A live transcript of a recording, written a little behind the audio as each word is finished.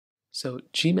So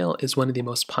Gmail is one of the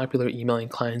most popular emailing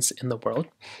clients in the world,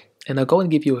 and I'll go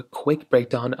and give you a quick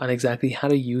breakdown on exactly how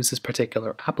to use this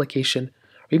particular application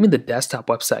or even the desktop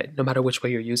website, no matter which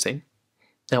way you're using.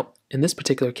 Now, in this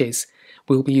particular case,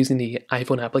 we'll be using the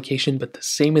iPhone application, but the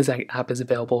same exact app is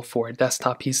available for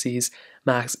desktop PCs,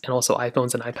 Macs, and also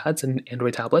iPhones and iPads and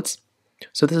Android tablets.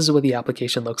 So this is what the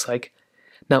application looks like.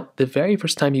 Now, the very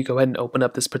first time you go ahead and open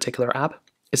up this particular app,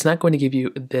 it's not going to give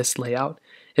you this layout.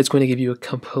 It's going to give you a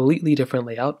completely different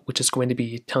layout, which is going to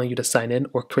be telling you to sign in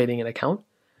or creating an account.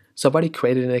 So I've already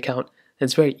created an account, and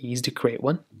it's very easy to create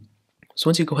one. So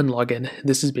once you go ahead and log in,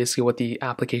 this is basically what the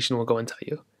application will go and tell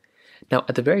you. Now,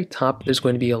 at the very top, there's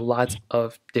going to be a lot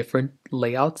of different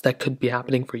layouts that could be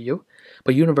happening for you,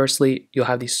 but universally, you'll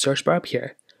have the search bar up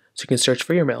here. So you can search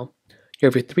for your mail. You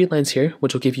have your 3 lines here,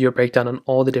 which will give you a breakdown on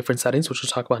all the different settings, which we'll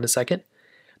talk about in a second.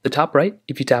 The top right,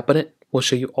 if you tap on it, will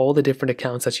show you all the different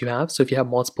accounts that you have. So if you have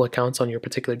multiple accounts on your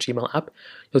particular Gmail app,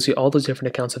 you'll see all those different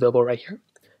accounts available right here.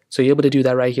 So you're able to do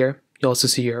that right here. You'll also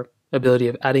see your ability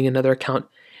of adding another account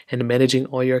and managing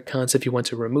all your accounts. If you want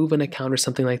to remove an account or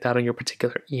something like that on your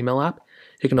particular email app,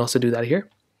 you can also do that here.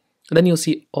 And then you'll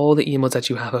see all the emails that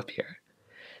you have up here.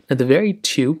 At the very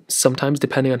two, sometimes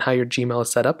depending on how your Gmail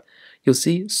is set up, you'll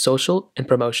see social and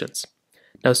promotions.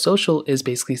 Now, social is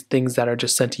basically things that are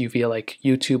just sent to you via like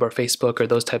YouTube or Facebook or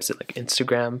those types of like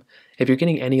Instagram. If you're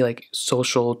getting any like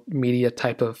social media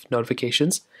type of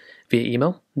notifications via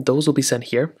email, those will be sent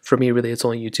here. For me, really, it's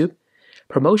only YouTube.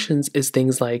 Promotions is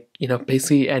things like,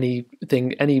 basically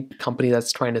anything, any company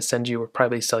that's trying to send you or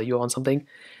probably sell you on something,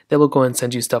 they will go and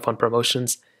send you stuff on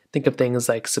promotions. Think of things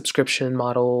like subscription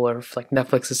model, or if like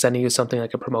Netflix is sending you something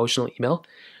like a promotional email,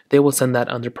 they will send that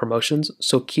under promotions,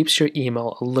 so it keeps your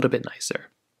email a little bit nicer.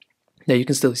 Now you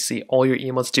can still see all your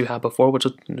emails that you had before, which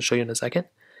I'll show you in a second.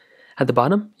 At the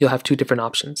bottom, you'll have 2 different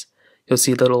options. You'll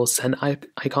see the little send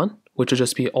icon, which will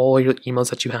just be all your emails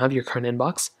that you have, your current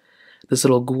inbox. This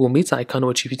little Google Meets icon,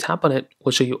 which if you tap on it,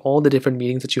 will show you all the different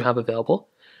meetings that you have available.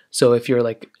 So if you're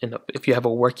like, if you have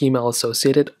a work email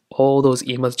associated, all those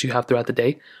emails that you have throughout the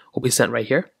day will be sent right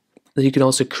here. Then you can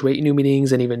also create new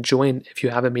meetings and even join if you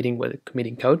have a meeting with a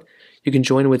meeting code. You can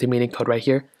join with the meeting code right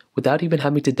here without even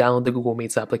having to download the Google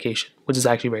Meets application, which is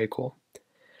actually very cool.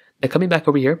 Now coming back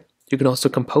over here, you can also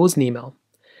compose an email.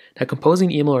 Now composing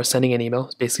an email or sending an email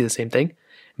is basically the same thing.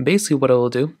 And basically what it will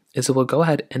do is it will go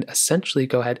ahead and essentially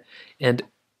go ahead and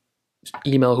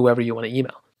email whoever you want to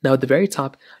email. Now at the very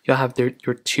top, you'll have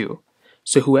your to.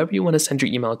 So whoever you want to send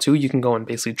your email to, you can go and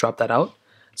basically drop that out.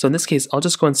 So in this case, I'll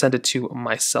just go and send it to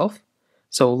myself.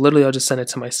 So literally I'll just send it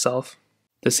to myself,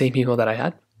 the same email that I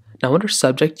had. Now under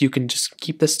subject, you can just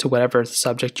keep this to whatever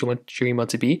subject you want your email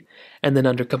to be. And then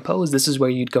under compose, this is where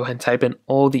you'd go ahead and type in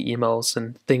all the emails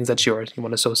and things that you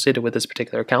want associated with this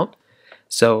particular account.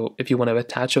 So if you want to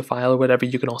attach a file or whatever,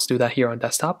 you can also do that here on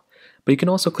desktop. But you can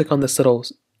also click on this little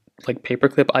like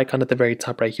paperclip icon at the very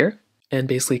top right here and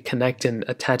basically connect and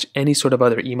attach any sort of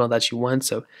other email that you want.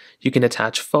 So you can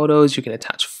attach photos, you can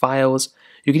attach files,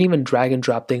 you can even drag and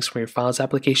drop things from your files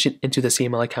application into this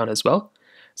email account as well.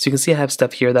 So you can see I have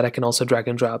stuff here that I can also drag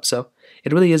and drop. So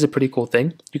it really is a pretty cool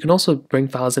thing. You can also bring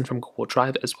files in from Google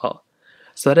Drive as well.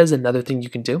 So that is another thing you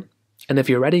can do. And if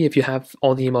you're ready, if you have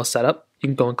all the emails set up, you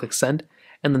can go and click send,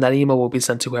 and then that email will be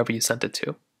sent to whoever you sent it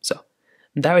to. So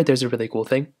that right there is a really cool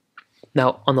thing.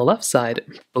 Now on the left side,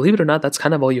 believe it or not, that's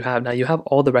kind of all you have. Now you have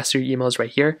all the rest of your emails right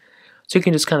here. So you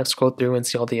can just kind of scroll through and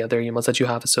see all the other emails that you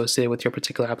have associated with your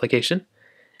particular application.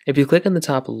 If you click on the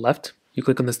top left, you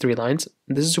click on these 3 lines.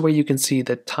 This is where you can see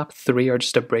the top 3 are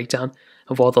just a breakdown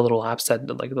of all the little apps that,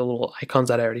 like the little icons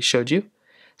that I already showed you.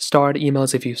 Start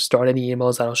emails, if you start any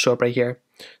emails, that'll show up right here.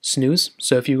 Snooze,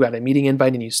 so if you got a meeting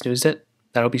invite and you snoozed it,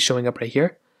 that'll be showing up right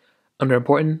here. Under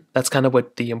important, that's kind of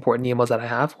what the important emails that I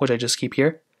have, which I just keep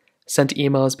here. Sent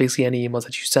emails, basically any emails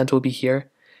that you sent will be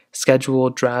here.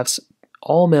 Scheduled, drafts,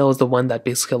 all mail is the one that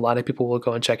basically a lot of people will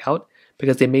go and check out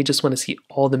because they may just want to see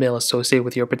all the mail associated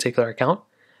with your particular account.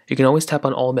 You can always tap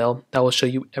on all mail. That will show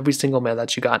you every single mail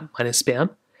that you got minus spam.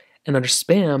 And under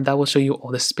spam, that will show you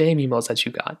all the spam emails that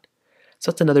you got.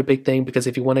 So that's another big thing because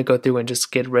if you want to go through and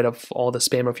just get rid of all the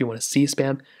spam, or if you want to see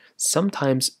spam,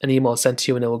 sometimes an email is sent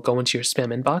to you and it will go into your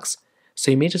spam inbox.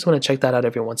 So you may just want to check that out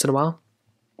every once in a while.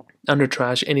 Under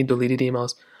trash, any deleted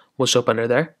emails will show up under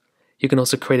there. You can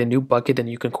also create a new bucket and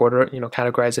you can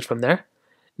categorize it from there.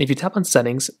 And if you tap on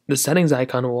settings, the settings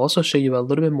icon will also show you a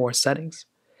little bit more settings.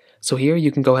 So here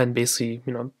you can go ahead and basically,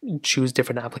 choose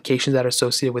different applications that are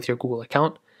associated with your Google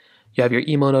account. You have your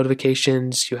email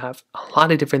notifications. You have a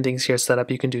lot of different things here set up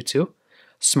you can do too.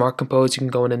 Smart Compose, you can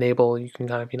go and enable, you can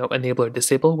kind of, enable or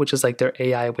disable, which is like their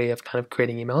AI way of kind of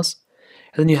creating emails.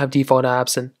 And then you have default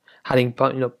apps, and adding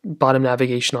bottom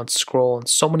navigation on scroll, and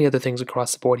so many other things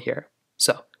across the board here.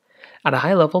 So at a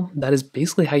high level, that is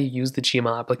basically how you use the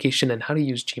Gmail application and how to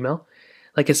use Gmail.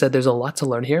 Like I said, there's a lot to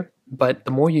learn here, but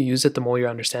the more you use it, the more you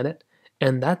understand it.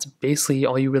 And that's basically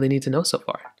all you really need to know so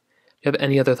far. If you have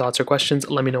any other thoughts or questions,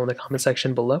 let me know in the comment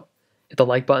section below. Hit the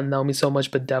like button, that would mean so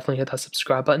much, but definitely hit that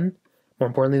subscribe button. More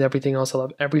importantly than everything else, I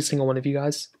love every single one of you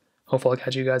guys. Hopefully I'll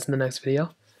catch you guys in the next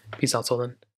video. Peace out till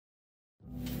then.